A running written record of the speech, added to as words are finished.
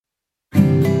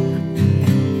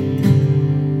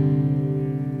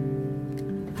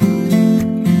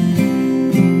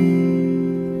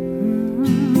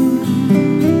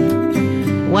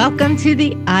Welcome to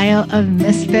the Isle of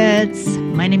Misfits.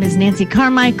 My name is Nancy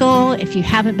Carmichael, if you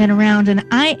haven't been around, and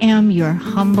I am your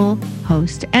humble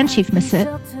host and chief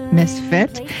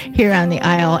misfit here on the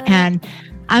Isle. And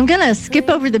I'm going to skip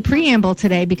over the preamble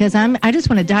today because I just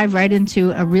want to dive right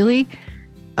into a really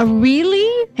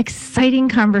exciting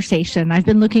conversation I've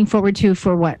been looking forward to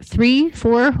for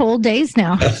 3-4 whole days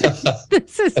now.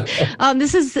 This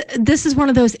is one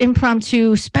of those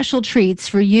impromptu special treats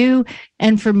for you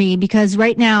and for me, because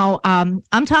right now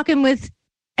I'm talking with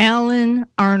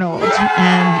Arnold,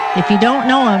 and if you don't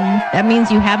know him, that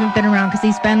means you haven't been around, because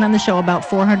he's been on the show about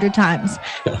 400 times,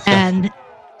 and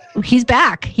he's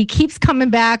back. He keeps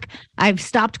coming back. I've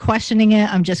stopped questioning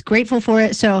it. I'm just grateful for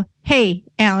it. So, hey,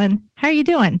 Alan, how are you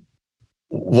doing?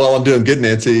 Well, I'm doing good,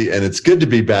 Nancy, and it's good to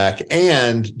be back.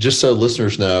 And just so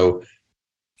listeners know,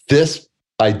 this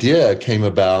idea came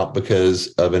about because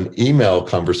of an email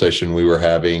conversation we were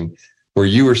having where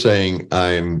you were saying,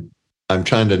 I'm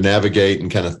trying to navigate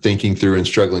and kind of thinking through and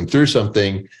struggling through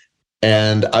something.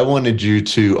 And I wanted you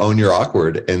to own your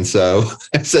awkward. And so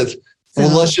I said,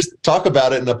 well, let's just talk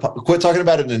about it quit talking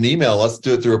about it in an email. Let's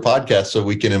do it through a podcast so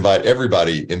we can invite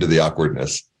everybody into the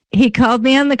awkwardness. He called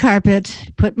me on the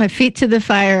carpet, put my feet to the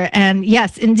fire, and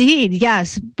yes, indeed,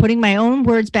 yes, putting my own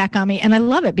words back on me. And I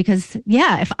love it because,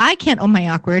 if I can't own my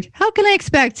awkward, how can I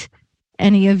expect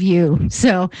any of you?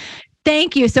 So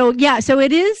thank you. So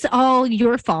it is all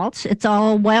your fault. It's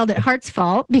all Wild at Heart's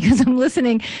fault because I'm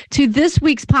listening to this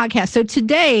week's podcast. So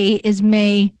today is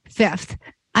May 5th.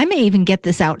 I may even get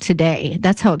this out today.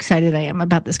 That's how excited I am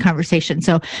about this conversation.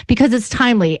 So because it's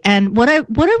timely, and what I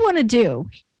want to do,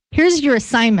 here's your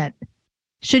assignment,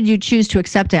 should you choose to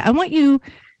accept it. I want you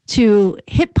to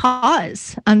hit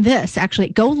pause on this. Actually,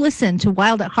 go listen to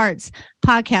Wild at Heart's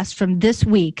podcast from this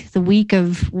week, the week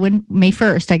of May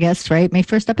 1st, I guess, right? May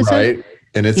 1st episode? Right.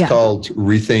 And it's called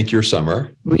Rethink Your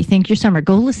Summer. Rethink Your Summer.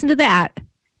 Go listen to that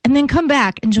and then come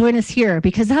back and join us here,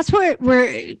 because that's where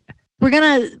we're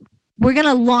going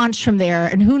to launch from there,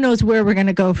 and who knows where we're going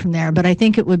to go from there. But I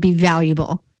think it would be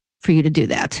valuable for you to do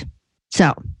that.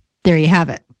 So there you have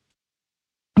it.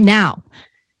 Now,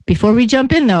 before we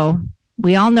jump in, though,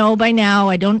 we all know by now,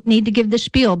 I don't need to give the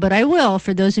spiel, but I will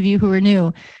for those of you who are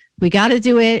new. We got to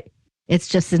do it. It's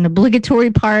just an obligatory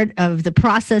part of the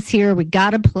process here. We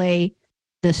got to play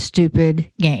the stupid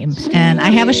game. And I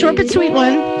have a short but sweet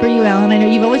one for you, Alan. I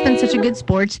know you've always been such a good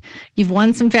sport. You've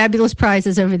won some fabulous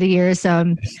prizes over the years.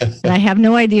 But I have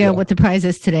no idea what the prize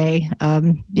is today.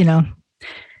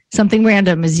 Something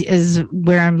random is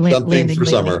where I'm landing. Something for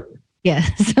summer. Yeah,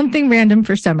 something random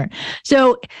for summer.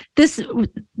 So this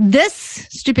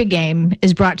stupid game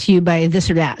is brought to you by This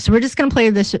or That. So we're just going to play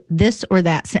this or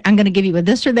that. So I'm going to give you a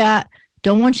this or that.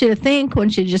 Don't want you to think,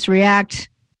 want you to just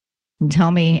react and tell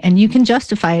me, and you can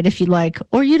justify it if you like,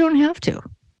 or you don't have to.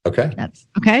 Okay. That's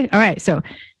okay. All right. So,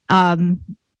 and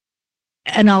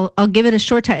I'll give it a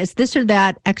short time. It's This or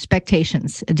That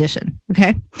Expectations edition.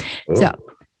 Okay. Ooh. So,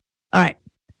 all right.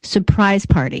 Surprise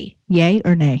party. Yay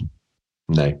or nay?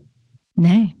 Nay.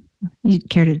 Nay. You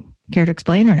care to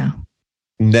explain or no?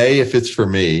 Nay if it's for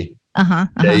me.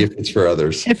 Nay if it's for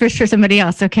others. If it's for somebody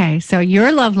else. Okay. So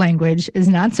your love language is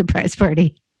not surprise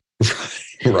party.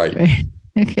 Right.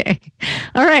 Okay.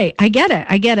 All right. I get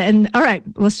it. And all right,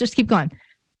 let's just keep going.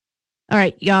 All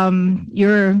right.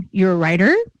 You're a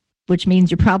writer, which means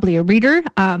you're probably a reader.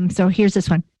 So here's this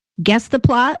one. Guess the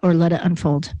plot or let it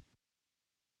unfold.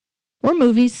 Or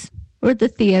movies or the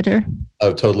theater.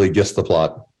 Oh, totally guess the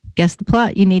plot. Guess the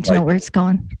plot. You need to know where it's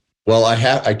going. Well,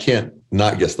 I can't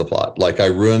not guess the plot. Like I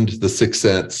ruined The Sixth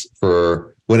Sense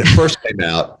for when it first came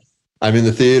out. I'm in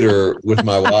the theater with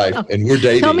my wife and we're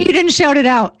dating. Tell me you didn't shout it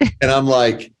out. And I'm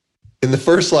like, in the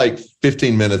first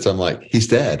 15 minutes, I'm like, he's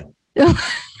dead.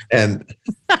 And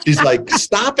she's like,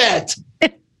 stop it.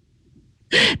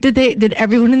 Did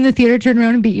everyone in the theater turn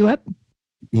around and beat you up?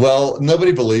 Well,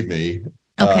 nobody believed me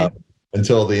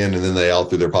until the end, and then they all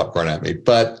threw their popcorn at me.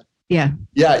 But yeah,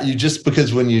 you just,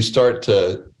 because when you start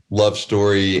to love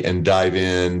story and dive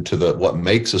into what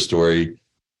makes a story,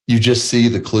 you just see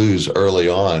the clues early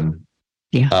on.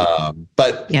 Yeah.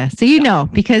 So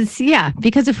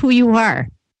because of who you are,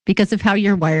 because of how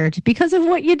you're wired, because of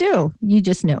what you do, you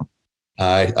just knew.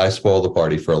 I spoil the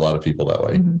party for a lot of people that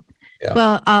way. Mm-hmm. Yeah.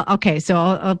 Well, okay. So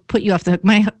I'll put you off the hook.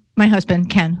 My husband,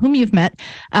 Ken, whom you've met,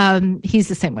 he's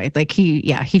the same way. Like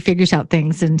he figures out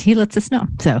things and he lets us know.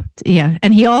 So yeah.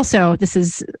 And he also, this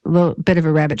is a little bit of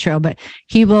a rabbit trail, but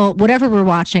he will, whatever we're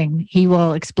watching, he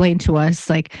will explain to us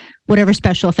like whatever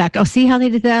special effect. Oh, see how they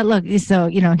did that? Look. So,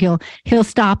 he'll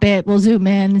stop it. We'll zoom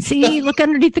in and see, look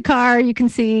underneath the car. You can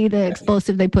see the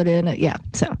explosive they put in it. Yeah.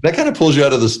 So that kind of pulls you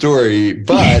out of the story,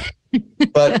 but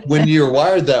But when you're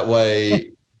wired that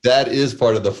way, that is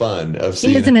part of the fun of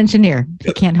seeing. He is an engineer.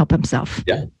 He can't help himself.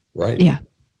 Yeah, right. Yeah.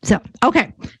 So,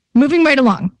 okay, moving right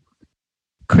along.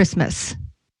 Christmas.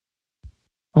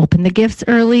 Open the gifts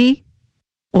early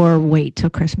or wait till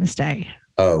Christmas Day?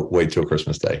 Oh, wait till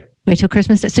Christmas Day. Wait till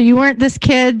Christmas Day. So you weren't this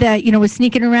kid that, was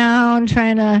sneaking around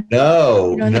trying to,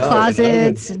 in the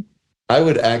closets. I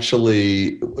would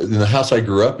actually, in the house I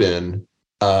grew up in,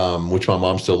 which my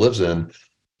mom still lives in,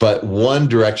 but one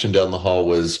direction down the hall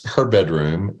was her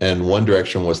bedroom and one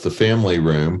direction was the family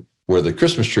room where the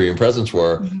Christmas tree and presents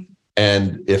were. Mm-hmm.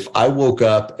 And if I woke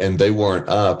up and they weren't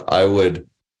up, I would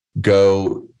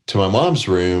go to my mom's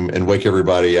room and wake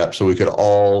everybody up so we could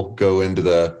all go into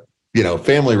the,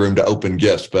 family room to open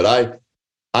gifts. But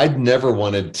I'd never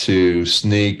wanted to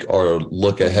sneak or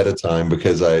look ahead of time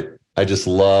because I just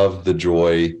love the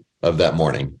joy of that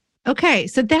morning. Okay,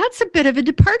 so that's a bit of a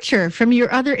departure from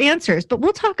your other answers, but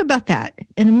we'll talk about that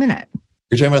in a minute.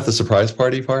 You're talking about the surprise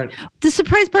party part? The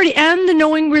surprise party and the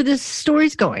knowing where this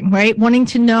story's going, right? Wanting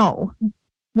to know,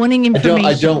 wanting information.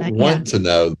 I don't want to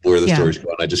know where the story's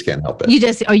going. I just can't help it.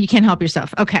 You can't help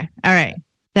yourself. Okay, all right.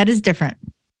 That is different.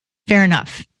 Fair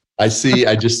enough. I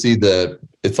just see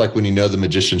it's like when you know the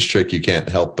magician's trick, you can't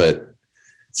help but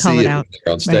call see it out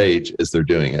on stage as they're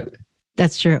doing it.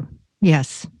 That's true.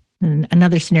 Yes. And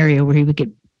another scenario where he would get.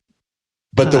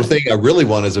 But the thing I really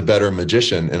want is a better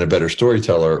magician and a better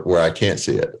storyteller where I can't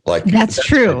see it. Like that's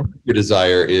true. Your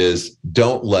desire is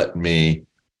don't let me.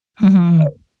 Mm-hmm.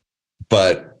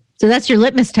 But so that's your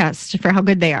litmus test for how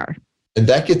good they are. And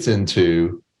that gets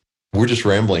into, we're just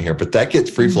rambling here, but that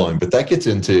gets free flowing. Mm-hmm. But that gets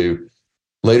into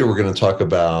later. We're going to talk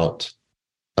about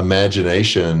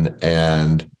imagination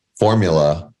and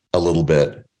formula a little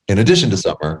bit in addition to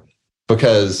summer,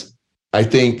 because I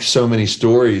think so many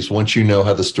stories, once you know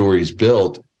how the story is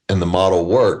built and the model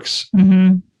works,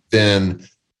 mm-hmm. then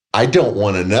I don't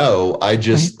want to know. I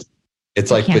just,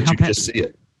 it's like, but you just see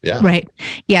it. Yeah. Right.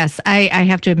 Yes. I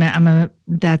have to admit,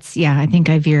 I think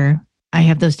I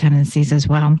have those tendencies as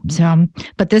well. So,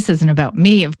 but this isn't about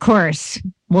me, of course.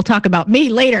 We'll talk about me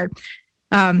later.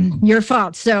 Your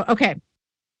fault. So, okay.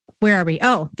 Where are we?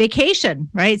 Oh, vacation,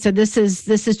 right? So this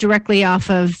is directly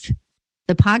off of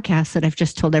the podcast that I've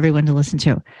just told everyone to listen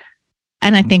to.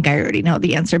 And I think I already know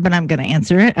the answer, but I'm going to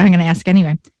answer it. I'm going to ask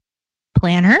anyway.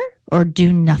 Planner or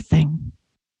do nothing?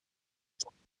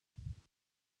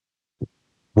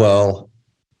 Well,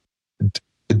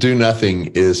 do nothing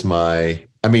is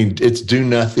it's do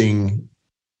nothing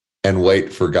and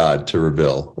wait for God to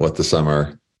reveal what the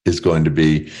summer is going to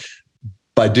be.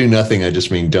 By do nothing, I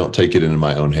just mean don't take it into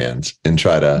my own hands and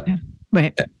try to. Okay.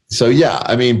 Right. So,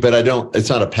 but it's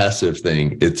not a passive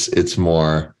thing. It's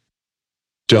more,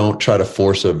 don't try to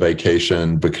force a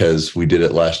vacation because we did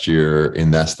it last year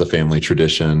and that's the family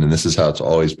tradition. And this is how it's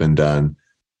always been done.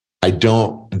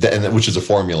 Which is a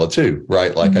formula too,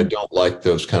 right? Like, mm-hmm. I don't like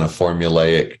those kind of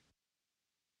formulaic,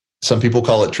 some people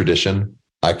call it tradition.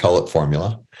 I call it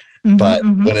formula. Mm-hmm, but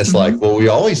when it's like, well, we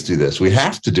always do this, we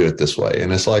have to do it this way.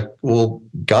 And it's like, well,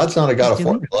 God's not a God of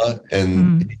formula.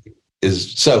 And I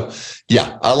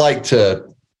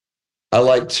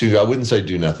wouldn't say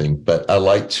do nothing, but I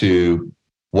like to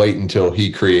wait until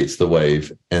he creates the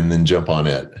wave and then jump on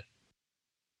it.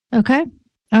 Okay.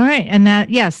 All right. And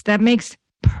that makes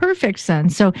perfect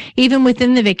sense. So even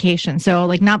within the vacation, so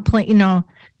like not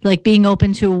like being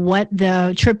open to what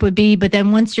the trip would be, but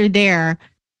then once you're there,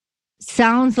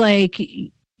 sounds like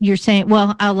you're saying,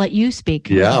 well, I'll let you speak.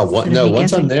 Yeah.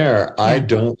 Once I'm there, I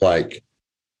don't like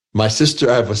my sister.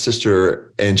 I have a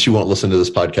sister and she won't listen to this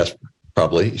podcast.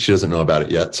 Probably. She doesn't know about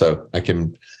it yet. So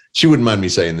she wouldn't mind me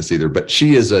saying this either, but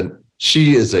she is a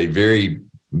very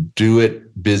do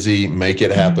it, busy, make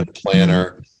it happen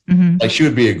planner. Mm-hmm. Like she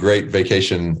would be a great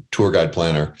vacation tour guide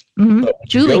planner. Mm-hmm.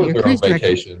 Julie, your cruise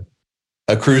vacation,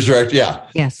 a cruise director. Yeah.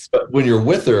 Yes. But when you're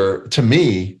with her, to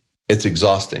me, it's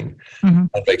exhausting on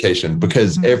vacation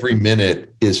because every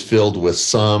minute is filled with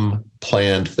some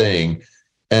planned thing.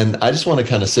 And I just want to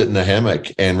kind of sit in a hammock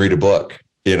and read a book.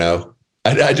 I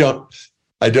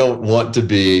don't want to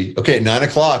be at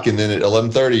 9:00 and then at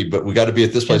 11:30, but we got to be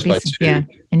at this place by 2. Yeah.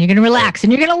 And you're going to relax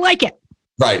and you're going to like it.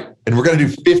 Right. And we're going to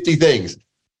do 50 things.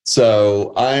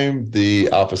 So I'm the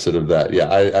opposite of that. Yeah.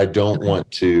 I don't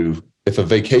want to, if a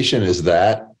vacation is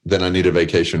that, then I need a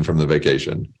vacation from the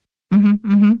vacation.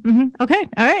 Okay.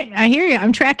 All right. I hear you.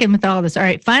 I'm tracking with all this. All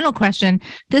right. Final question.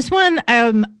 This one,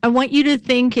 I want you to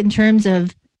think in terms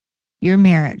of your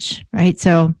marriage, right?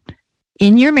 So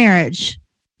in your marriage,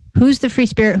 who's the free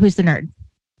spirit? Who's the nerd?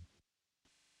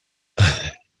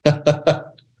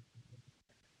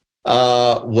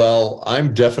 Well,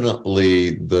 I'm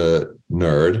definitely the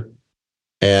nerd.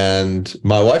 And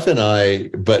my wife and I,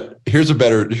 but here's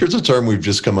a term we've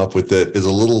just come up with that is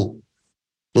a little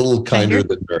kinder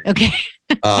than nerd. Okay.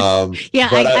 Yeah,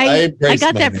 but I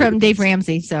got that from Dave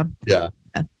Ramsey. So yeah,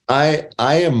 I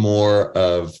am more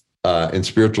of in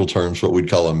spiritual terms what we'd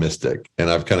call a mystic, and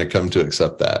I've kind of come to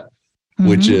accept that,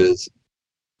 which is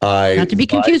not to be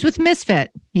confused with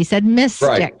misfit. He said mystic,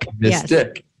 right?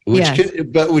 Mystic, yes.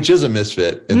 which is a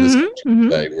misfit in this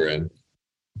day we're in,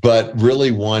 but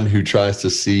really one who tries to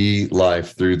see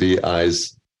life through the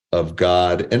eyes of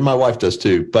God, and my wife does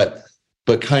too, but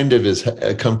kind of is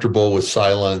comfortable with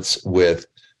silence, with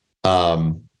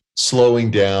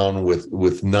slowing down,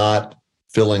 with not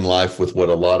filling life with what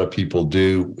a lot of people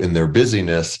do in their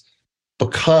busyness,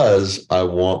 because I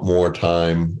want more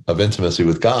time of intimacy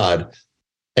with God.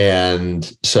 And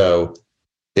so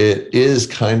it is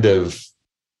kind of,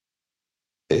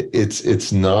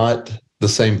 it's not the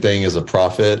same thing as a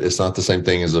prophet. It's not the same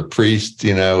thing as a priest.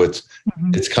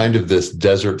 It's kind of this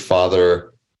desert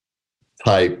father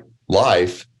type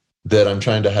life that I'm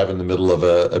trying to have in the middle of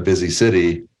a busy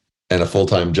city and a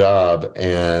full-time job.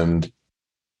 And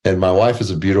my wife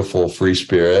is a beautiful free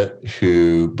spirit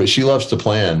but she loves to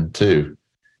plan too.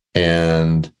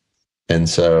 And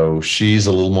so she's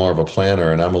a little more of a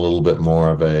planner, and I'm a little bit more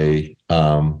of a,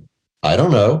 I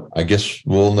don't know, I guess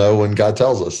we'll know when God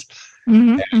tells us.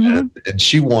 And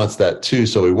she wants that too.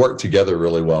 So we work together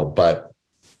really well. But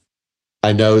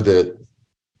I know that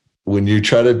when you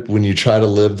try to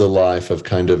live the life of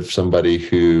kind of somebody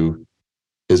who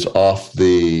is off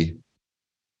the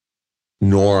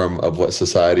norm of what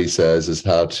society says is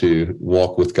how to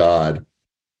walk with God,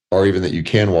 or even that you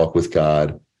can walk with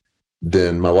God,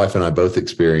 then my wife and I both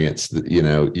experienced that, you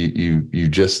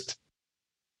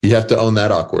have to own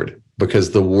that awkward,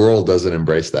 because the world doesn't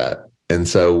embrace that. And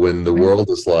so when the world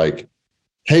is like,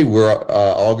 hey, we're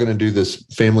all going to do this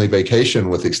family vacation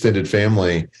with extended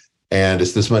family, and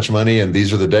it's this much money, and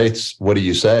these are the dates, what do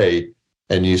you say?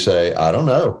 And you say, I don't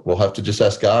know. We'll have to just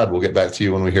ask God. We'll get back to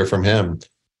you when we hear from him.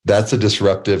 That's a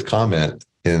disruptive comment,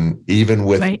 even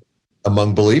with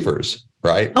among believers,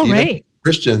 right? Oh, even right.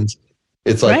 Christians,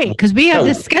 it's like, because we have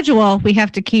this schedule we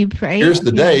have to keep, right? Here's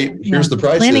the date. Here's the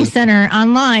prices. Planning Center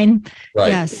online. Right.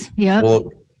 Yes. Yeah.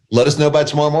 Well, let us know by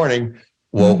tomorrow morning.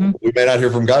 Well, we may not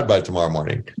hear from God by tomorrow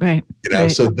morning. Right.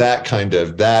 So that kind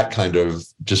of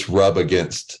just rub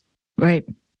against the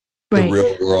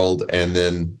real world and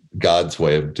then God's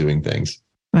way of doing things.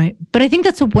 Right. But I think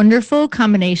that's a wonderful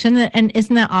combination. And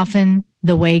isn't that often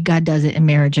the way God does it in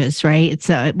marriages, right? It's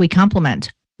we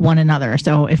complement one another.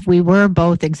 So if we were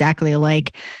both exactly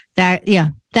alike, that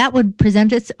would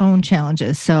present its own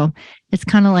challenges. So it's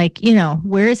kind of like,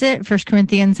 where is it? 1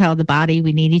 Corinthians, how the body,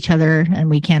 we need each other, and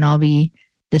we can't all be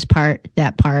this part,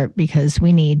 that part, because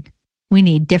we need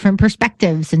different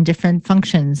perspectives and different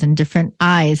functions and different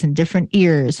eyes and different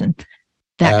ears and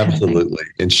that absolutely. Kind of thing.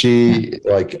 And she,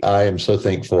 I am so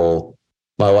thankful.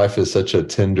 My wife is such a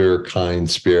tender, kind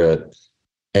spirit.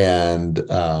 And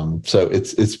so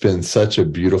it's been such a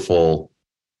beautiful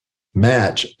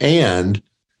match. And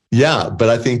but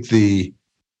I think the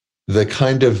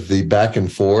kind of the back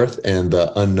and forth and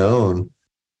the unknown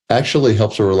actually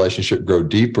helps a relationship grow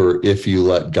deeper if you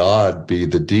let God be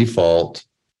the default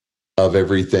of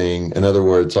everything. In other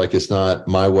words, it's not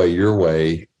my way, your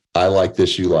way. I like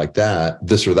this, you like that,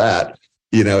 this or that.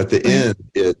 At the end,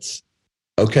 it's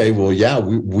okay. Well,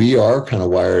 we are kind of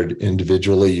wired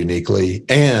individually, uniquely,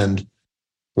 and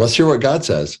let's hear what God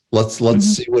says. Let's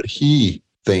see what He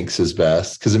thinks is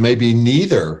best, because it may be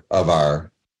neither of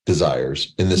our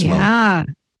desires in this moment.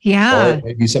 Yeah. Or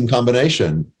maybe some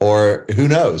combination, or who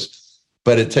knows?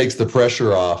 But it takes the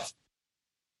pressure off.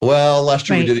 Well, last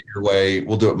year we did it your way.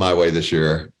 We'll do it my way this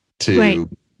year.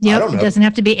 Yep. It doesn't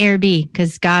have to be A or B,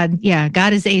 because God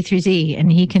is A through Z,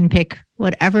 and He can pick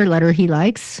whatever letter He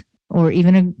likes, or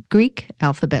even a Greek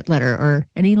alphabet letter, or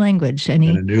any language. And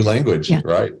a new language,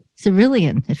 right?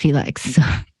 Cerulean, if He likes. So,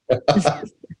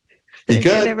 he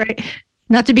could. Right?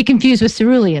 Not to be confused with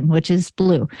cerulean, which is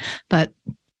blue. But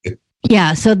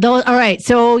so those. All right.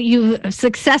 So you've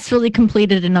successfully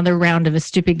completed another round of a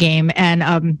stupid game,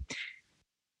 and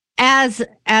as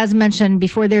mentioned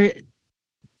before,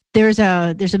 there's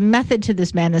a method to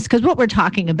this madness, because what we're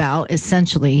talking about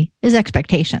essentially is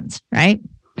expectations, right?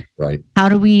 Right. How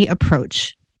do we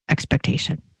approach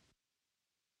expectation?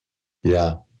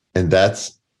 Yeah. And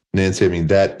that's, Nancy,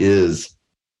 that is,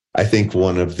 I think,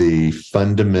 one of the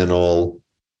fundamental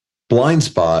blind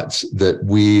spots that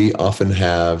we often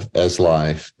have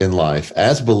in life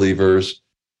as believers,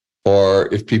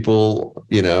 or if people,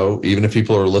 even if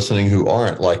people are listening who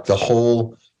aren't, the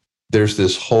whole there's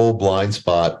this whole blind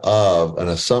spot of an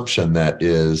assumption that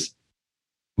is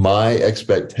my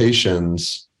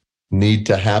expectations need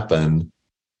to happen,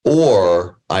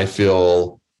 or I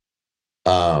feel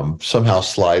somehow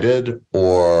slighted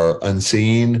or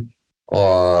unseen,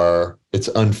 or it's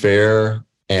unfair.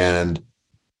 And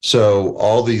so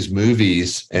all these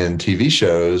movies and TV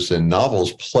shows and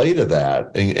novels play to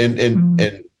that,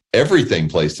 and everything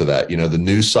plays to that. The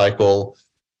news cycle,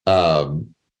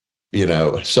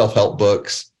 self-help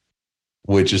books,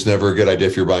 which is never a good idea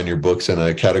if you're buying your books in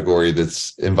a category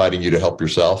that's inviting you to help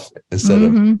yourself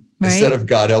instead of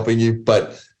God helping you.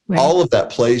 But all of that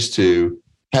plays to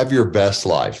have your best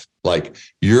life. Like,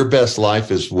 your best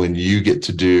life is when you get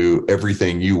to do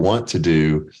everything you want to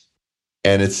do.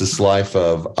 And it's this life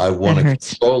of, I want to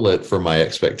control it for my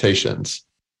expectations,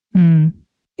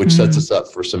 which sets us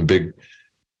up for some big,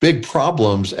 big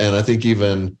problems. And I think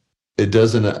even it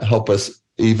doesn't help us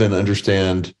even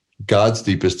understand God's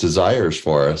deepest desires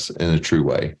for us in a true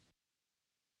way.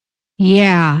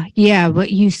 Yeah,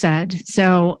 what you said.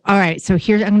 So, all right. So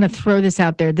here, I'm going to throw this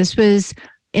out there. This was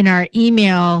in our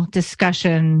email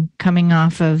discussion coming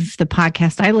off of the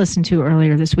podcast I listened to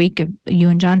earlier this week of you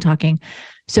and John talking.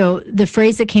 So the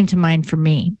phrase that came to mind for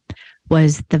me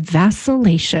was the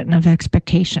vacillation of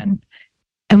expectation.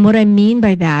 And what I mean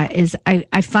by that is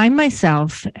I find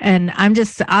myself, and I'm going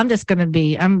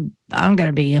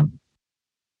to be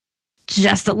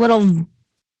just a little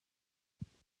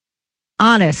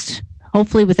honest,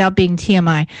 hopefully without being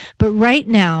TMI. But right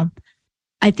now,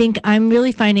 I think I'm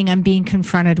really finding I'm being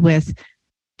confronted with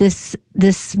this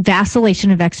vacillation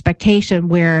of expectation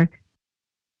where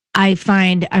I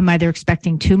find I'm either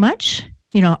expecting too much,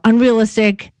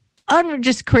 unrealistic,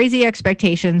 just crazy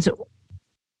expectations,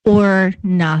 or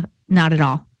not at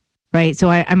all, right? So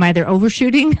I'm either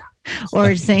overshooting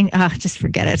or saying, just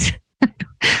forget it.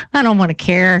 I don't want to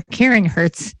care. Caring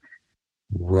hurts.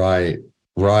 Right.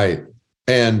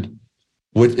 And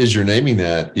what is you're naming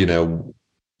that,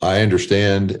 I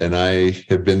understand, and I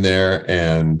have been there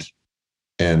and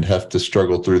have to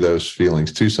struggle through those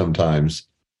feelings too sometimes.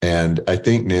 And I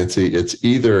think, Nancy, it's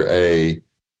either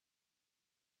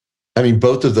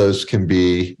both of those can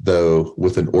be, though,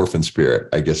 with an orphan spirit,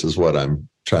 I guess is what I'm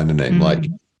trying to name. Like,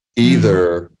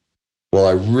 either, well,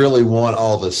 I really want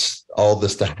all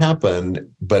this to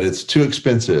happen, but it's too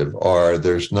expensive, or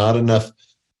there's not enough,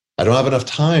 I don't have enough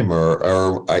time,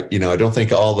 or I don't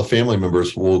think all the family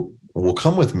members will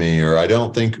come with me, or I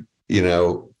don't think,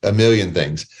 a million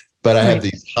things, but I have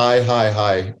these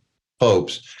high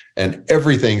hopes, and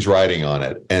everything's riding on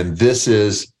it. And this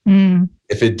is,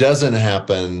 if it doesn't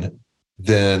happen,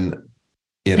 then,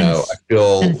 I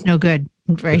feel it's no good,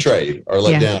 right? Betrayed or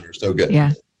let down, or it's no good.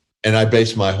 Yeah. And I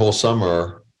base my whole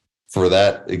summer, for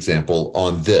that example,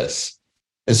 on this.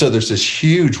 And so there's this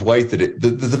huge weight that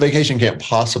the vacation can't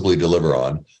possibly deliver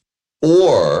on.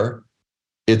 Or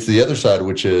it's the other side,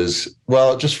 which is,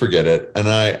 well, just forget it.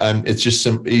 And it's just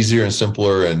easier and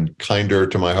simpler and kinder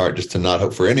to my heart just to not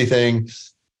hope for anything.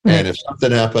 Right. And if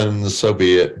something happens, so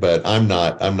be it. But I'm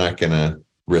not going to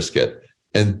risk it.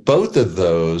 And both of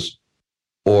those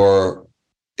are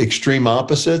extreme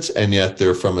opposites, and yet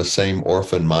they're from a same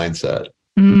orphan mindset.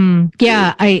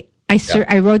 Yeah, I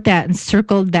wrote that and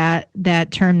circled that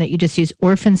term that you just used,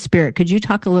 orphan spirit. Could you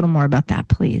talk a little more about that,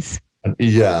 please?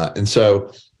 Yeah, and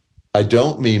so I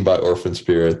don't mean by orphan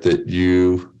spirit that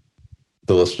you,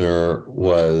 the listener,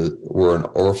 were an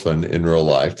orphan in real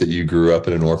life, that you grew up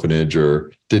in an orphanage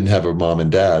or didn't have a mom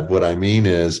and dad. What I mean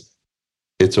is,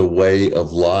 it's a way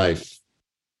of life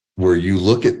where you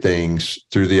look at things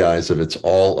through the eyes of, it's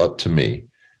all up to me.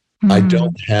 I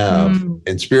don't have,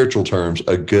 in spiritual terms,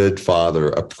 a good father,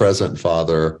 a present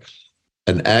father,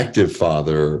 an active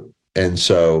father. And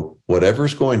so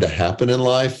whatever's going to happen in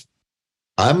life,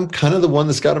 I'm kind of the one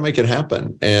that's got to make it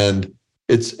happen. And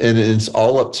it's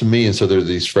all up to me. And so there are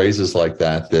these phrases like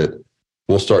that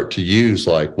we'll start to use,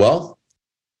 like, well,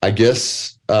 I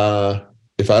guess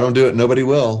if I don't do it, nobody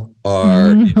will.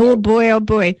 Or oh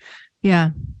boy.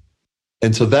 Yeah.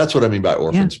 And so that's what I mean by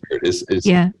orphan spirit is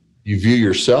you view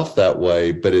yourself that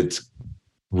way, but it's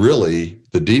really,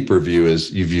 the deeper view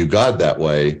is you view God that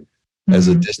way, as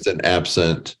a distant,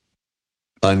 absent,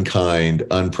 unkind,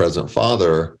 unpresent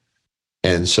father.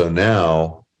 And so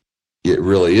now it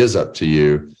really is up to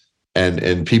you.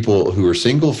 And people who are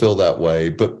single feel that way,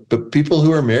 but people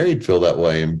who are married feel that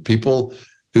way, and people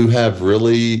who have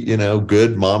really,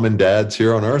 good mom and dads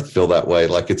here on earth feel that way.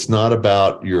 Like, it's not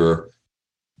about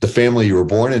the family you were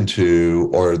born into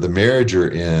or the marriage you're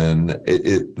in,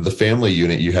 the family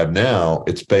unit you have now.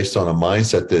 It's based on a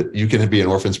mindset that you can be an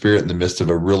orphan spirit in the midst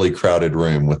of a really crowded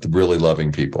room with really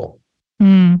loving people.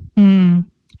 Mm.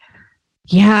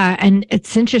 Yeah, and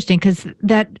it's interesting because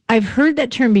that I've heard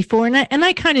that term before, and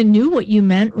I kind of knew what you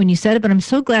meant when you said it, but I'm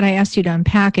so glad I asked you to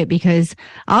unpack it because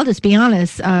I'll just be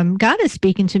honest, God is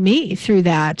speaking to me through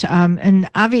that, and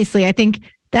obviously I think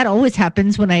that always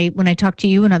happens when I talk to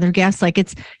you and other guests. Like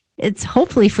it's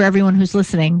hopefully for everyone who's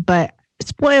listening, but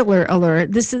spoiler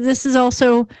alert, this is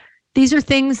also these are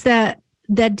things that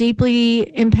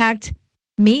deeply impact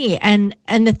me, and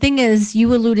the thing is,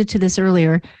 you alluded to this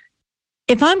earlier,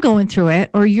 if I'm going through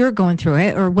it or you're going through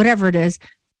it or whatever it is,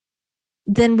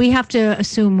 then we have to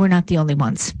assume we're not the only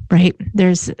ones, right?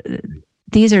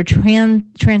 These are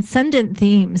transcendent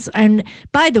themes. And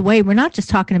by the way, we're not just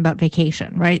talking about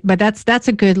vacation, right? But that's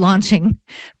a good launching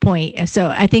point. So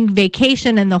I think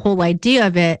vacation and the whole idea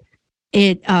of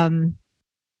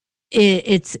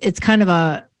it's kind of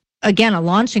a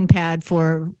launching pad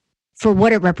for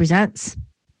what it represents,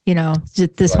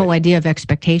 this whole idea of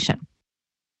expectation.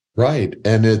 Right.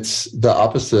 And it's the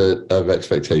opposite of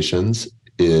expectations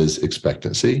is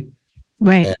expectancy.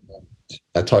 Right. And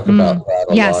I talk about that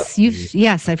a lot.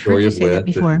 Yes, I've heard you say that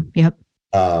before. Yep.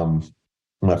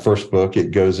 My first book,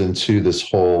 it goes into this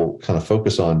whole kind of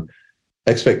focus on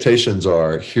expectations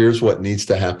are here's what needs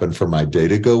to happen for my day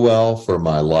to go well, for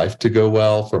my life to go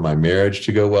well, for my marriage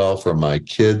to go well, for my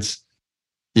kids.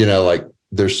 Like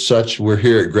we're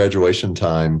here at graduation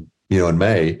time, in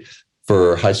May,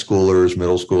 for high schoolers,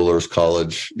 middle schoolers,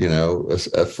 college,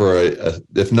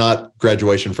 if not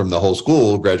graduation from the whole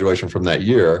school, graduation from that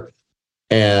year.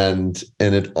 And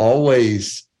it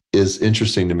always is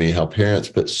interesting to me how parents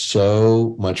put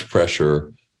so much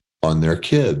pressure on their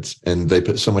kids and they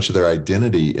put so much of their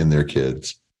identity in their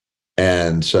kids.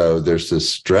 And so there's this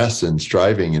stress and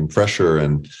striving and pressure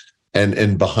and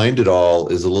behind it all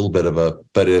is a little bit of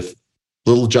but if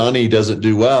little Johnny doesn't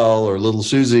do well or little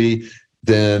Susie,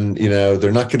 then,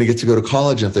 they're not going to get to go to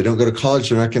college. And if they don't go to college,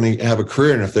 they're not going to have a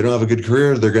career. And if they don't have a good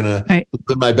career, they're going to live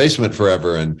in my basement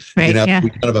forever. And, we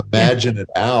kind of imagine it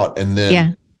out. And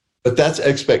then, but that's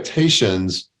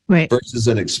expectations versus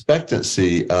an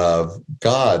expectancy of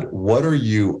God, what are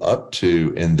you up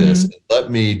to in this? Mm-hmm. Let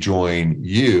me join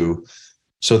you.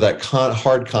 So that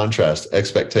hard contrast,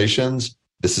 expectations,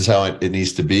 this is how it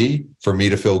needs to be for me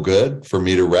to feel good, for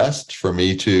me to rest, for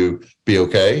me to be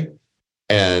okay.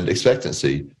 And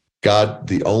expectancy, God,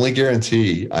 the only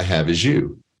guarantee I have is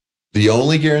you. The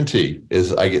only guarantee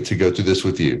is I get to go through this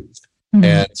with you. Mm-hmm.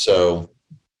 And so,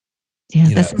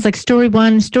 this is like story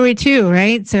one, story two,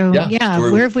 right? So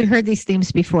where have we heard these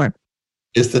themes before?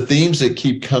 It's the themes that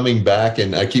keep coming back,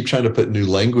 and I keep trying to put new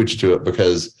language to it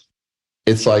because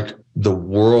it's like the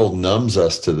world numbs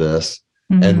us to this,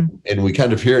 mm-hmm. and we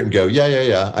kind of hear it and go,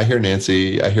 yeah. I hear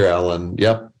Nancy, I hear Alan.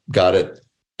 Yep, got it.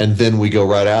 And then we go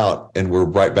right out and we're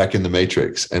right back in the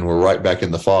matrix and we're right back in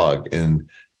the fog. And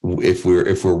if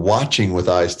we're watching with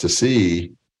eyes to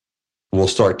see, we'll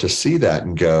start to see that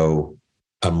and go,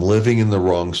 I'm living in the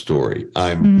wrong story.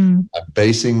 I'm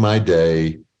basing my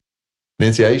day.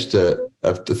 Nancy, I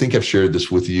think I've shared this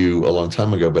with you a long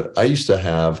time ago, but I used to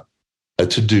have a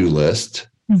to-do list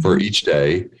for each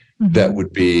day that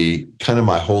would be kind of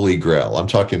my holy grail. I'm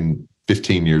talking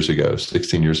 15 years ago,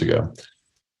 16 years ago.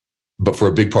 But for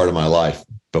a big part of my life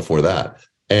before that.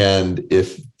 And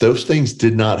if those things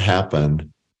did not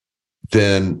happen,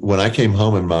 then when I came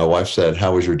home and my wife said,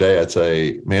 how was your day? I'd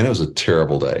say, man, it was a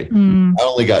terrible day. I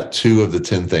only got 2 of the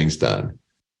 10 things done.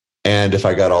 And if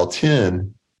I got all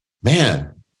 10,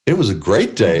 man, it was a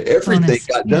great day. Everything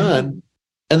got done.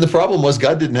 And the problem was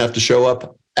God didn't have to show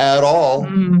up at all,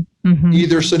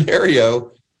 either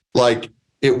scenario. Like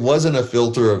it wasn't a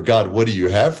filter of God, what do you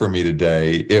have for me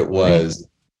today? It was,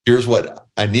 here's what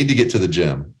I need to get to the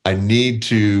gym. I need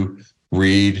to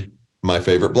read my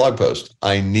favorite blog post.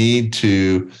 I need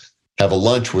to have a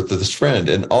lunch with this friend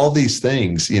and all these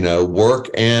things, work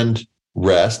and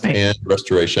rest and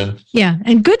restoration. Yeah.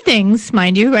 And good things,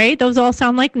 mind you, right? Those all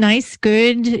sound like nice,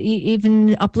 good,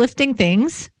 even uplifting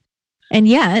things. And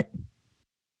yet.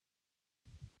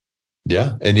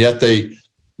 Yeah. And yet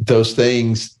those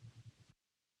things,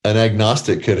 an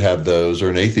agnostic could have those, or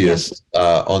an atheist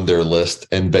on their list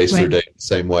and base their day the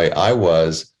same way I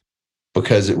was,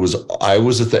 because I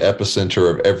was at the epicenter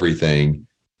of everything.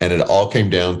 And it all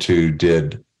came down to,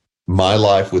 did my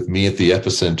life with me at the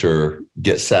epicenter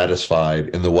get satisfied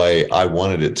in the way I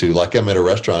wanted it to? Like I'm at a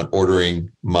restaurant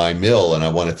ordering my meal and I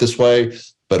want it this way,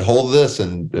 but hold this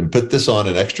and put this on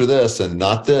and extra this and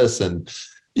not this. And,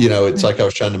 it's like I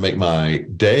was trying to make my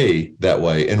day that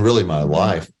way and really my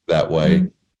life that way.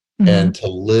 And to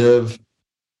live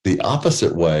the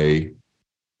opposite way,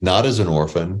 not as an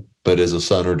orphan, but as a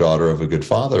son or daughter of a good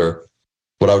father,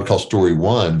 what I would call story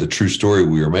one, the true story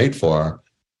we were made for,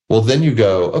 well, then you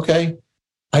go, okay,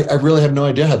 I really have no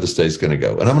idea how this day is going to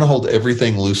go. And I'm going to hold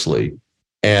everything loosely.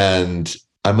 And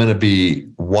I'm going to be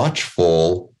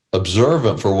watchful,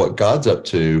 observant for what God's up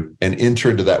to, and enter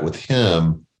into that with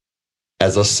him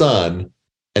as a son.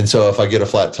 And so if I get a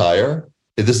flat tire,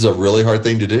 this is a really hard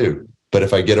thing to do. But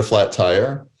if I get a flat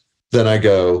tire, then I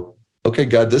go, okay,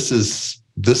 God, this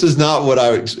is not what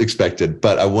I expected,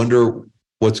 but I wonder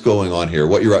what's going on here,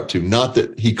 what you're up to. Not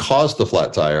that he caused the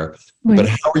flat tire, Right. but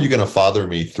how are you going to father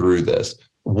me through this?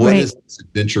 What is this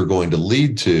adventure going to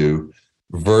lead to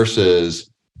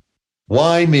versus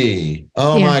why me?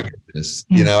 Oh my goodness.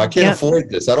 I can't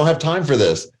afford this. I don't have time for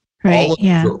this. Right. All of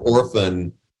these are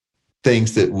orphan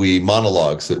things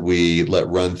monologues that we let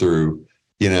run through.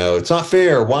 It's not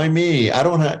fair. Why me? I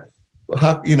don't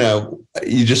have,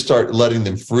 you just start letting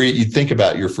them free. You think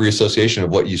about your free association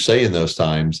of what you say in those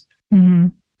times. Mm-hmm.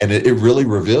 And it really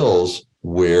reveals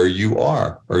where you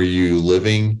are. Are you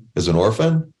living as an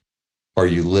orphan? Are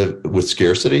you live with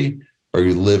scarcity? Are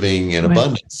you living in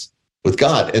abundance with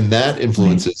God? And that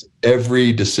influences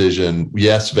every decision.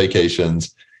 Yes,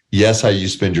 vacations. Yes, how you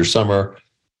spend your summer,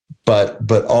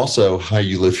 but also how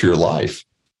you live your life.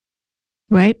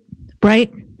 Right.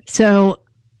 So,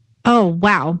 oh,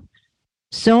 wow.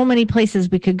 So many places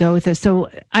we could go with this. So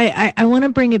I want to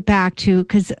bring it back to,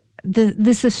 because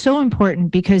this is so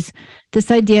important, because this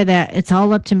idea that it's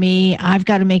all up to me, I've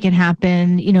got to make it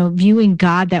happen, viewing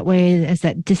God that way as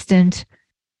that distant,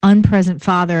 unpresent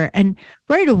father. And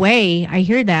right away I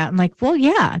hear that. I'm like, well,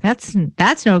 yeah, that's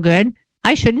no good.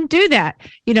 I shouldn't do that,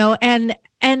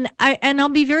 and I'll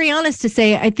be very honest to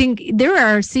say, I think there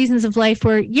are seasons of life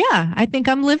where, I think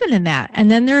I'm living in that. And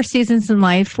then there are seasons in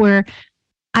life where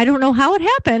I don't know how it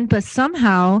happened, but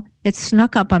somehow it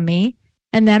snuck up on me,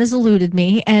 and that has eluded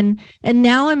me. And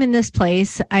now I'm in this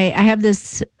place. I have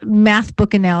this math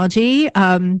book analogy.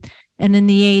 And in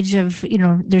the age of,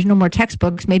 there's no more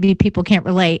textbooks, maybe people can't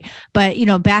relate. But,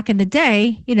 back in the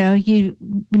day, you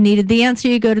needed the answer,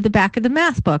 you go to the back of the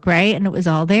math book, right? And it was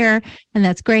all there, and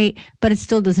that's great. But it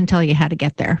still doesn't tell you how to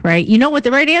get there, right? You know what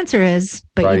the right answer is,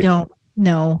 but you don't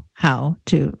know how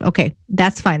to. Okay,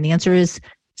 that's fine. The answer is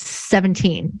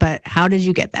 17, but how did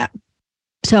you get that?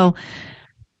 So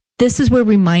this is where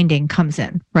reminding comes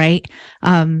in, right?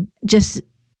 Just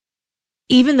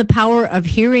even the power of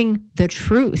hearing the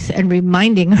truth and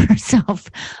reminding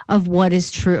ourselves of what is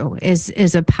true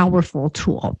is a powerful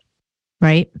tool,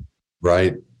 right?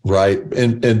 Right.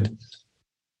 And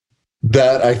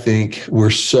that, I think, we're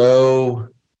so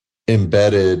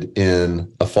embedded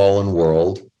in a fallen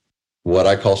world, what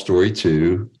I call story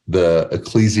 2, the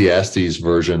Ecclesiastes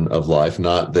version of life,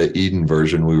 not the Eden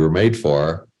version we were made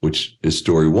for, which is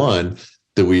story 1,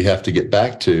 that we have to get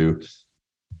back to.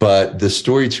 But the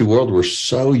story 2 world, we're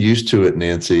so used to it,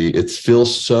 Nancy. It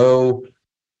feels so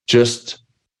just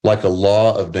like a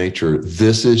law of nature.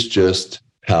 This is just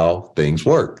how things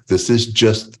work. This is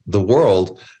just the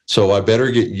world. So I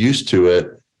better get used to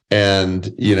it.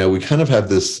 And, we kind of have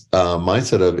this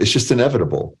mindset of it's just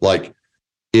inevitable. Like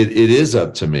it is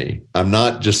up to me. I'm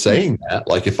not just saying that.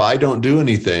 Like if I don't do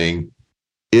anything,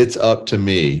 it's up to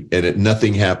me, and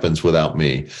nothing happens without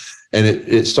me. And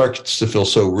it starts to feel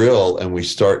so real, and we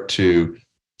start to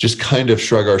just kind of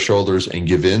shrug our shoulders and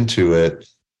give into it.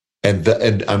 And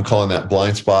I'm calling that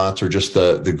blind spots, or just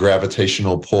the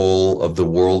gravitational pull of the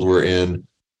world we're in.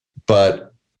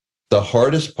 But the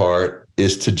hardest part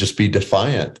is to just be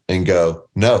defiant and go,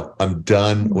 no, I'm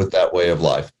done with that way of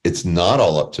life. It's not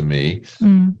all up to me.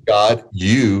 God,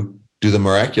 you do the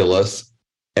miraculous.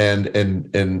 And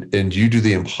you do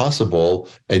the impossible,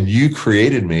 and you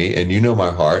created me, and you know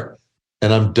my heart.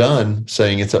 And I'm done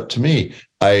saying it's up to me.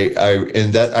 I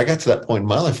got to that point in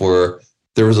my life where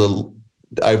there was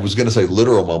I was going to say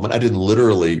literal moment. I didn't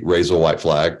literally raise a white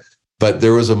flag, but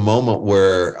there was a moment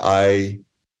where I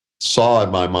saw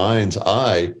in my mind's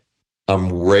eye,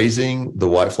 I'm raising the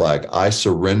white flag. I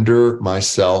surrender my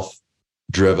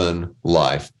self-driven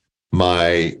life.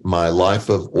 My life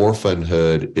of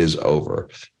orphanhood is over.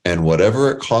 And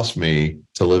whatever it costs me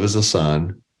to live as a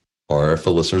son, or if a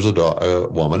listener's a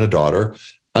woman, a daughter,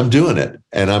 I'm doing it.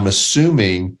 And I'm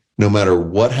assuming no matter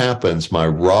what happens, my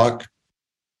rock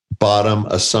bottom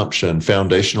assumption,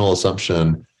 foundational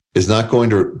assumption, is not going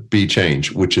to be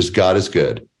changed, which is God is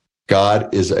good.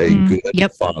 God is a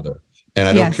good father. And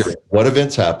I don't care what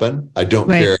events happen. I don't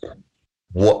care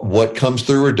what comes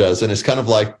through or doesn't. It's kind of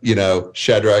like,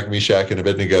 Shadrach, Meshach, and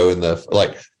Abednego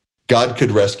God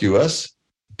could rescue us,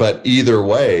 but either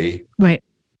way,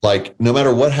 like no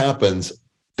matter what happens,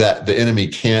 that the enemy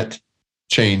can't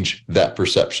change that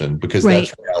perception, because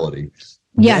that's reality.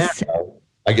 Yes. Now,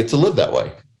 I get to live that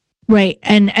way. Right.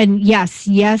 And yes.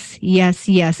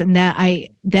 And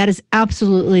that is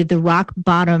absolutely the rock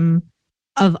bottom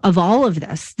of all of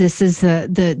this. This is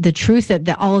the truth that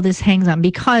all of this hangs on,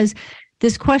 because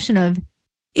this question of,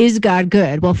 is God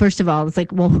good? Well, first of all, it's like,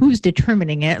 well, who's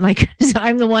determining it? Like, so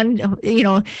I'm the one,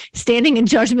 standing in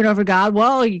judgment over God.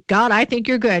 Well, God, I think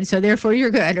you're good, so therefore you're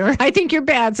good. Or I think you're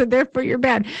bad, so therefore you're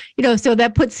bad. So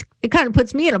it kind of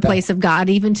puts me in a place of God,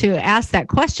 even to ask that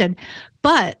question.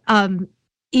 But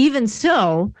even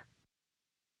so,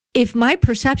 if my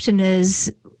perception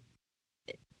is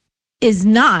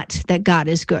not that God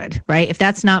is good, right? If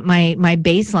that's not my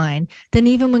baseline, then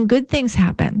even when good things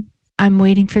happen, I'm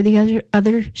waiting for the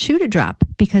other shoe to drop,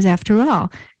 because after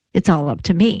all, it's all up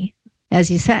to me, as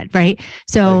you said, right?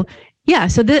 So, yeah.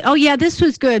 So this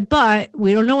was good, but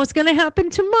we don't know what's going to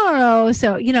happen tomorrow.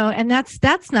 So, and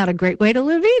that's not a great way to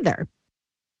live either.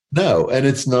 No, and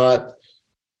it's not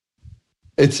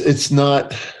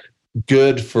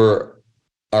good for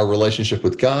our relationship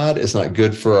with God. It's not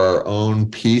good for our own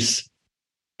peace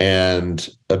and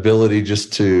ability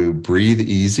just to breathe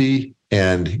easy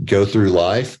and go through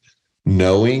life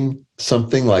knowing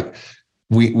something. Like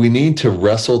we need to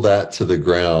wrestle that to the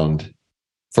ground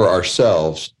for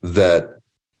ourselves, that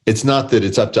it's not that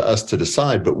it's up to us to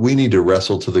decide, but we need to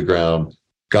wrestle to the ground.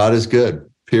 God is good,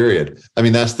 period. I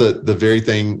mean, that's the very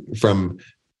thing from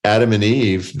Adam and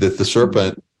Eve that the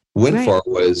serpent went for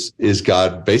is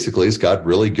God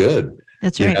really good?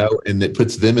 That's right. And it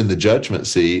puts them in the judgment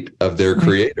seat of their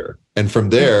creator. And from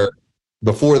there,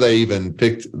 before they even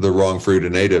picked the wrong fruit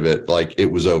and ate of it, like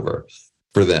it was over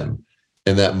for them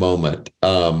in that moment.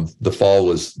 The fall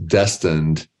was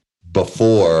destined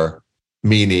before,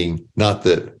 meaning not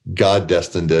that God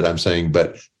destined it, I'm saying,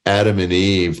 but Adam and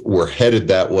Eve were headed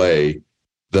that way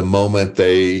the moment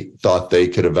they thought they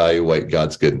could evaluate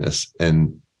God's goodness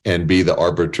and be the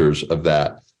arbiters of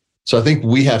that. So I think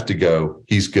we have to go,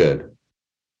 he's good.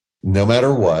 No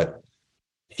matter what,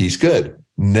 he's good.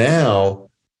 Now,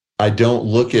 I don't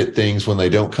look at things when they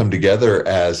don't come together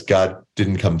as God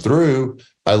didn't come through.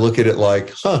 I look at it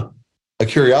like, a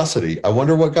curiosity. I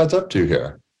wonder what God's up to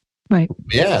here. Right. Let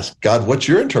me ask, God, what's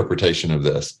your interpretation of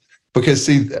this? Because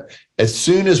see, as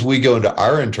soon as we go into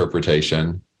our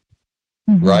interpretation,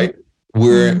 right,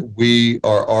 we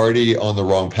are already on the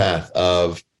wrong path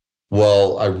of,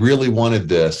 well, I really wanted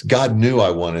this. God knew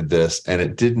I wanted this, and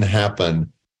it didn't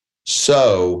happen.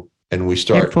 So, and we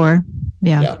start. Therefore,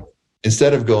 yeah.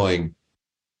 Instead of going,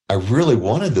 I really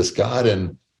wanted this, God,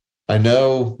 and I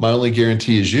know my only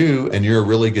guarantee is you, and you're a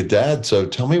really good dad. So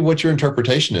tell me what your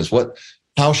interpretation is.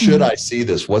 How should I see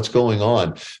this? What's going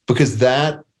on? Because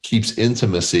that keeps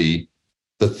intimacy,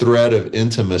 the thread of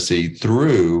intimacy,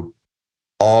 through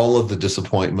all of the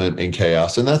disappointment and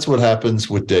chaos. And that's what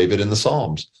happens with David in the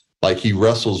Psalms. Like he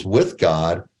wrestles with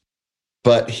God,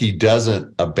 but he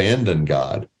doesn't abandon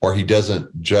God, or he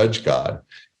doesn't judge God.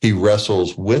 He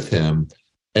wrestles with him.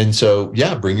 And so,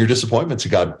 bring your disappointment to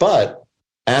God, but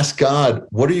ask God,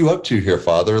 what are you up to here,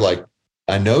 Father? Like,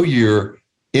 I know you're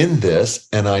in this,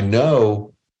 and I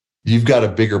know you've got a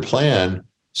bigger plan.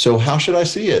 So how should I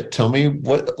see it? Tell me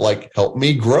help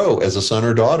me grow as a son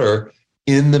or daughter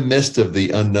in the midst of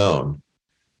the unknown.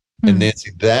 And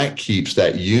Nancy, that keeps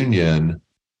that union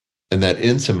and that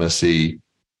intimacy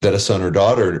that a son or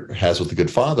daughter has with a good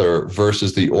father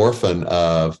versus the orphan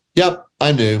of,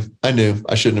 I knew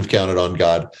I shouldn't have counted on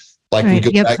God. Like we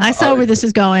go back. I saw where this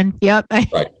is going. Yep.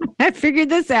 I figured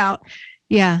this out.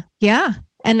 Yeah.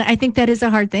 And I think that is a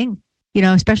hard thing,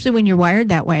 especially when you're wired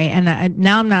that way. And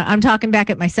I'm talking back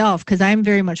at myself, because I'm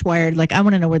very much wired. Like, I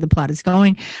want to know where the plot is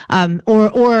going.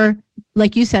 Or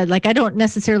like you said, like, I don't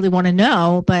necessarily want to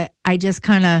know, but I just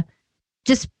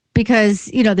because,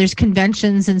 there's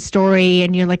conventions and story,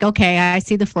 and you're like, okay, I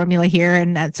see the formula here.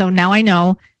 And so now I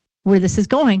know where this is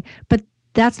going, but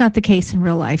that's not the case in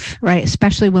real life, right?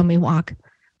 Especially when we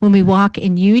walk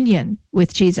in union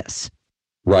with Jesus.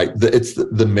 Right. It's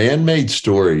the man-made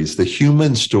stories, the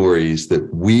human stories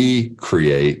that we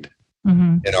create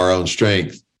in our own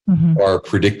strength are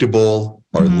predictable,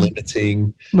 are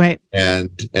limiting. Right. And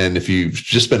if you've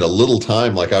just spent a little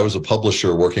time, like I was a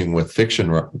publisher working with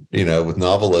fiction, with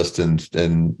novelists,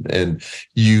 and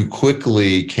you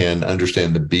quickly can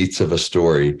understand the beats of a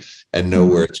story and know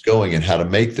where it's going and how to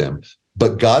make them.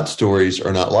 But God's stories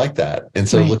are not like that. And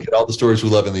so look at all the stories we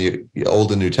love in the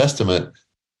Old and New Testament,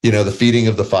 the feeding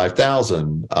of the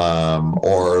 5,000,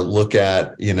 or look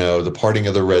at, the parting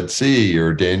of the Red Sea,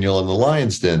 or Daniel in the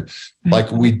lion's den.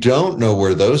 Like, we don't know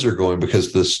where those are going,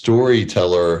 because the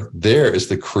storyteller there is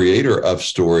the creator of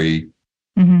story.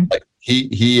 Like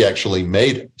he actually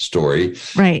made story.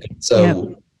 Right.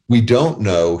 So we don't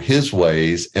know his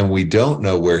ways, and we don't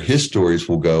know where his stories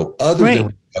will go, other than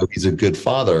we know he's a good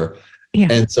father. Yeah.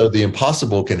 And so the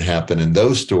impossible can happen in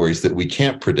those stories that we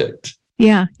can't predict.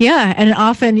 Yeah. Yeah. And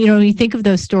often, when you think of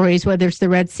those stories, whether it's the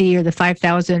Red Sea or the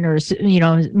 5,000 or,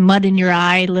 mud in your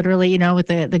eye, literally, with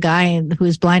the guy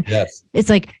who's blind. Yes. It's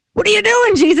like, what are you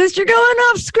doing, Jesus? You're going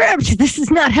off script. This is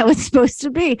not how it's supposed to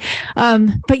be.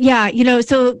 But yeah,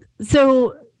 so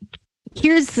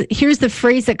here's the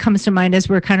phrase that comes to mind as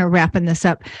we're kind of wrapping this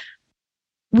up.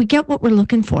 We get what we're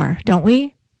looking for, don't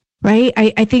we? Right.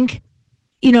 I think,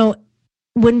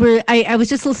 when I was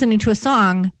just listening to a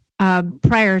song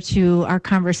prior to our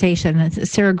conversation,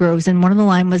 it's Sarah Groves, and one of the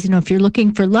line was, if you're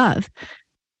looking for love,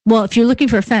 well, if you're looking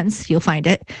for offense, you'll find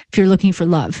it. If you're looking for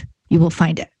love, you will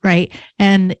find it, right?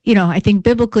 And I think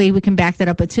biblically we can back that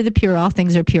up. But to the pure, all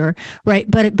things are pure, right?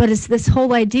 But it's this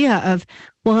whole idea of,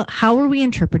 well, how are we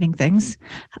interpreting things?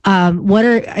 Are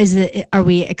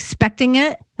we expecting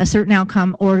a certain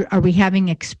outcome, or are we having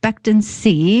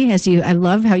expectancy? I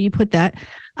love how you put that.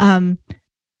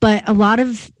 But a lot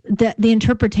of the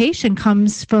interpretation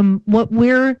comes from what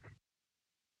we're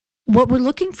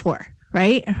looking for,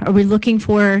 right? Are we looking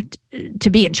for to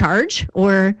be in charge,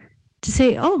 or to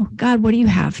say, oh, God, what do you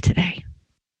have today?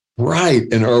 Right.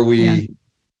 And are we,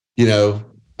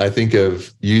 I think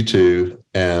of U2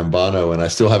 and Bono, and I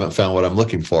still haven't found what I'm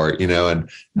looking for, and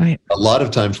right. A lot of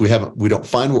times we don't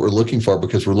find what we're looking for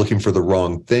because we're looking for the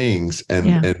wrong things, and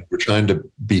we're trying to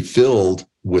be filled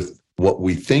with what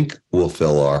we think will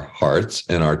fill our hearts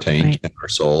and our tank and our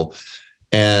soul.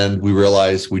 And we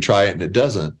realize we try it and it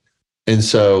doesn't. And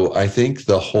so I think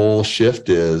the whole shift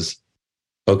is,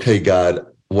 okay, God,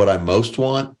 what I most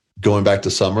want, going back to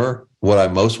summer, what I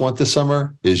most want this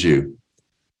summer is you.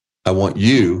 I want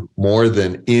you more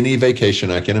than any vacation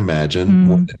I can imagine,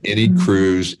 more than any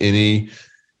cruise,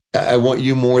 I want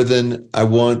you more than I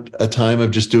want a time of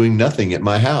just doing nothing at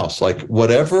my house. Like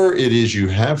whatever it is you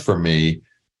have for me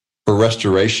for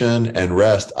restoration and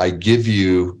rest, I give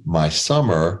you my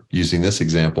summer, using this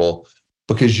example,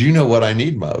 because you know what I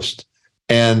need most.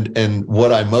 And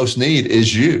what I most need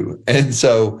is you. And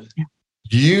so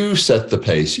you set the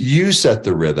pace, you set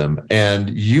the rhythm, and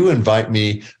you invite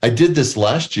me. I did this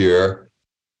last year,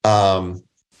 and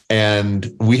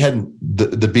we hadn't,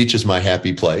 the beach is my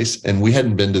happy place, and we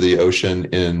hadn't been to the ocean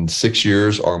in 6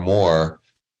 years or more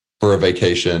for a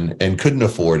vacation and couldn't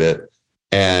afford it.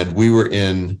 And we were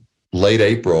in late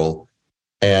April,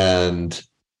 and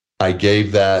I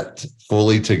gave that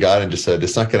fully to God and just said,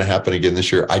 it's not going to happen again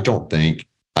this year. I don't think.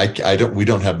 We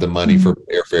don't have the money for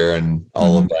airfare and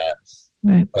all of that.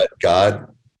 Right. But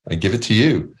God, I give it to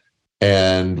you.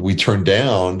 And we turned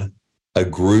down a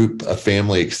group, a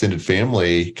family, extended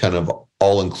family, kind of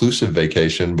all-inclusive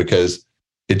vacation because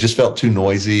it just felt too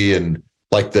noisy, and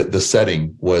like the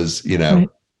setting was,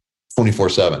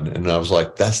 24/7. And I was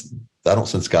like, I don't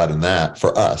sense God in that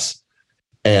for us.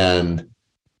 And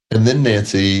then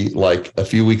Nancy, like a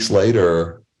few weeks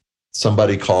later,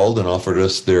 somebody called and offered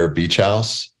us their beach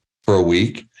house for a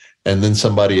week. And then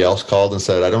somebody else called and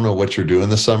said, I don't know what you're doing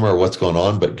this summer or what's going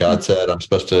on, but God said, I'm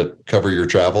supposed to cover your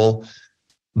travel.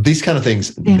 These kind of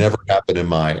things never happen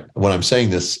when I'm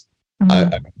saying this,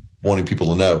 I'm wanting people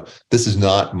to know this is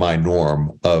not my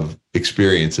norm of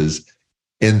experiences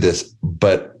in this,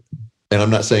 and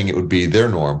I'm not saying it would be their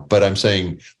norm, but I'm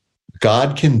saying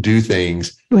God can do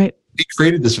things. Right. He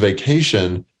created this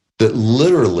vacation that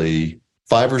literally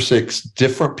 5 or 6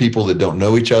 different people that don't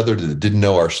know each other, that didn't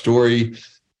know our story,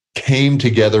 came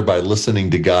together by listening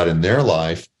to God in their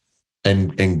life,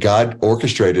 and God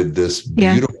orchestrated this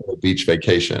beautiful beach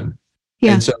vacation.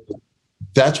 Yeah. And so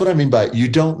that's what I mean by you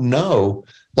don't know.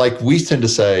 Like we tend to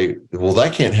say, well,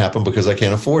 that can't happen because I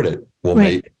can't afford it. Well,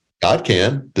 maybe God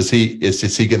can. Is he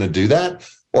going to do that?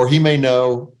 Or he may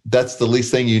know that's the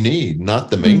least thing you need, not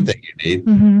the main thing you need.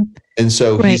 Mm-hmm. And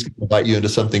so he's going to invite you into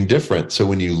something different. So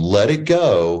when you let it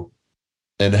go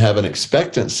and have an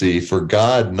expectancy for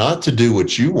God not to do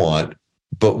what you want,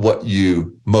 but what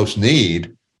you most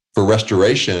need for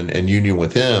restoration and union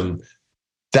with him,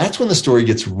 that's when the story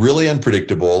gets really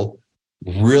unpredictable,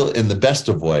 real in the best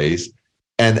of ways,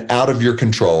 and out of your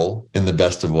control in the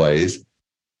best of ways.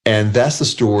 And that's the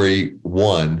story,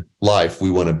 life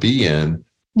we want to be in,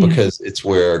 because it's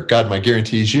where God, my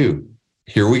guarantee is you.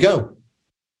 Here we go.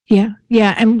 Yeah.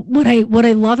 Yeah. And what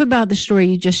I love about the story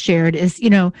you just shared is,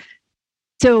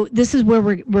 so this is where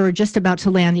we're just about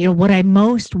to land. What I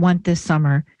most want this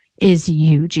summer is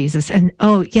you, Jesus. And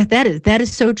that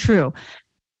is so true.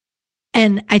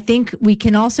 And I think we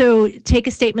can also take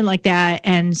a statement like that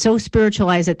and so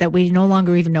spiritualize it that we no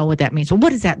longer even know what that means. Well,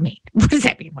 what does that mean? What does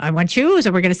that mean? I want you.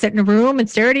 So we're going to sit in a room and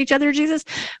stare at each other, Jesus.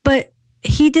 But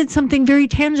he did something very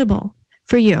tangible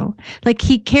for you. Like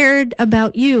he cared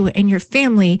about you and your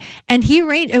family. And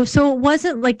so it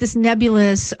wasn't like this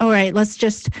nebulous, all right, let's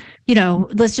just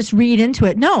read into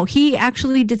it. No, he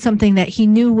actually did something that he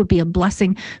knew would be a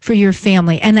blessing for your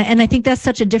family. And I think that's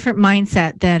such a different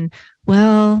mindset than,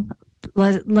 well,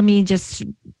 let me just,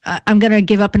 I'm going to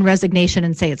give up in resignation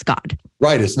and say it's God.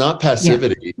 Right. It's not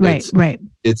passivity. Yeah. Right.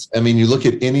 You look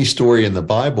at any story in the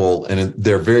Bible and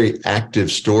they're very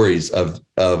active stories of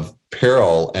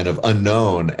peril and of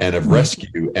unknown and of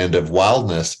rescue and of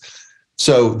wildness.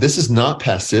 So this is not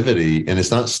passivity, and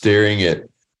it's not staring at,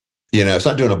 it's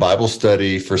not doing a Bible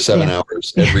study for 7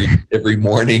 hours every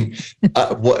morning.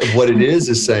 What it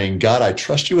is saying, God, I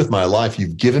trust you with my life.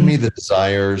 You've given me the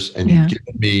desires and you've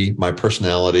given me my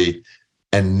personality.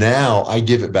 And now I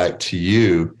give it back to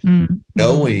you,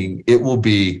 knowing it will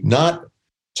be not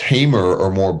tamer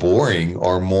or more boring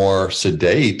or more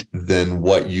sedate than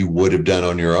what you would have done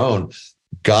on your own.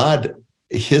 God,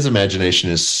 his imagination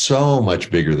is so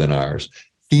much bigger than ours.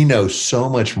 He knows so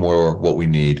much more what we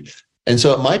need. And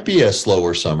so it might be a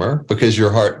slower summer because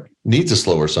your heart needs a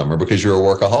slower summer because you're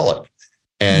a workaholic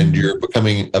and you're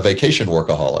becoming a vacation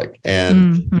workaholic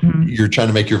and you're trying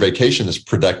to make your vacation this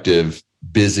productive,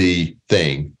 busy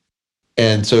thing.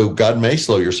 And so God may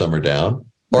slow your summer down,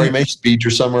 or he may speed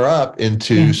your summer up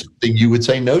into something you would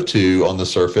say no to on the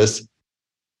surface.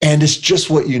 And it's just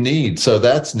what you need. So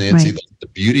that's, Nancy, the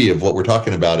beauty of what we're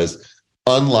talking about is,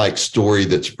 unlike story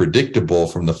that's predictable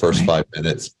from the first 5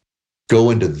 minutes, go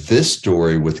into this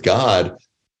story with God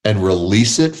and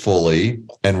release it fully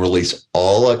and release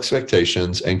all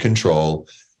expectations and control.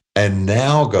 And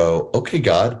now go, okay,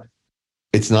 God,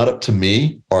 it's not up to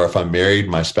me, or if I'm married,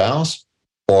 my spouse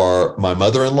or my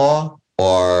mother-in-law,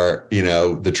 or,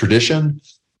 the tradition.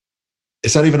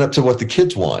 It's not even up to what the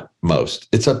kids want most.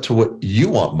 It's up to what you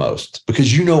want most,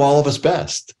 because you know all of us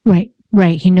best. Right.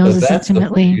 He knows us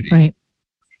intimately. Right.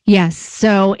 Yes.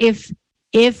 So if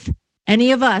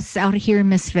any of us out here in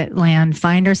Misfit land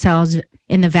find ourselves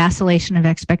in the vacillation of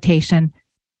expectation,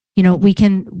 we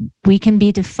can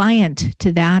be defiant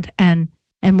to that and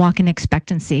walk in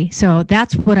expectancy. So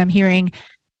that's what I'm hearing.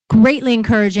 Greatly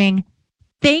encouraging.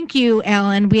 Thank you,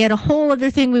 Alan. We had a whole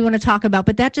other thing we want to talk about,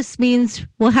 but that just means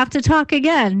we'll have to talk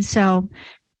again. So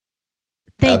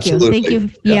thank you. Thank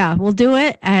you. Yeah, we'll do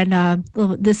it. And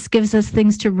this gives us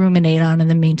things to ruminate on in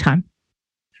the meantime.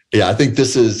 Yeah, I think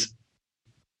this is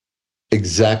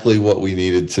exactly what we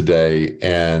needed today.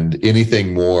 And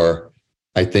anything more,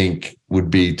 I think, would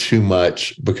be too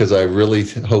much, because I really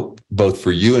hope, both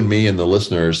for you and me and the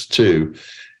listeners too,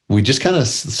 we just kind of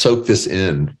soak this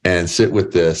in and sit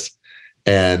with this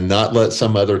and not let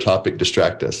some other topic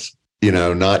distract us,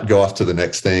 not go off to the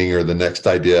next thing or the next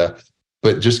idea,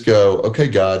 but just go, okay,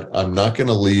 God, I'm not going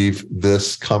to leave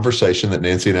this conversation that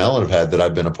Nancy and Alan have had that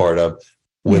I've been a part of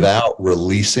without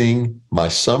releasing my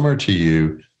summer to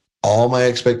you, all my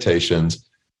expectations.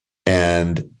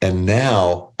 And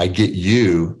now I get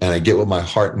you and I get what my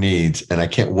heart needs. And I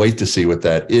can't wait to see what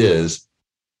that is.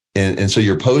 And so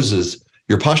your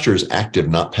posture is active,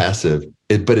 not passive,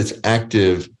 but it's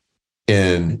active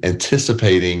in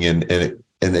anticipating and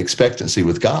expectancy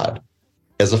with God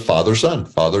as a father-son,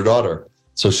 father-daughter.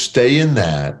 So stay in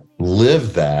that,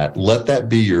 live that, let that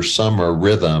be your summer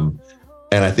rhythm.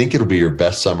 And I think it'll be your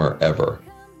best summer ever.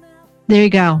 There you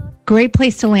go. Great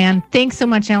place to land. Thanks so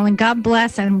much, Alan. God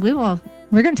bless. And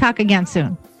we're going to talk again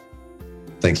soon.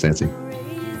 Thanks, Nancy.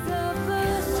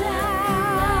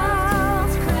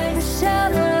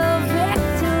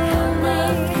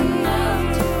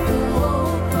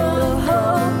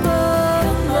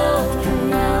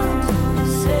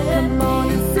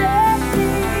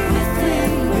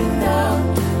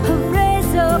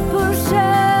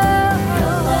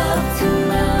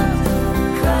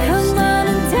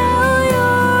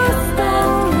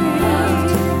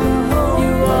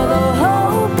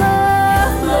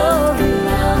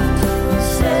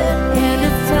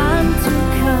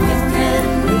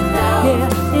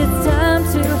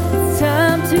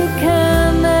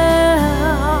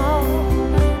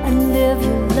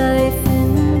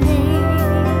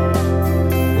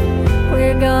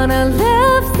 Gonna live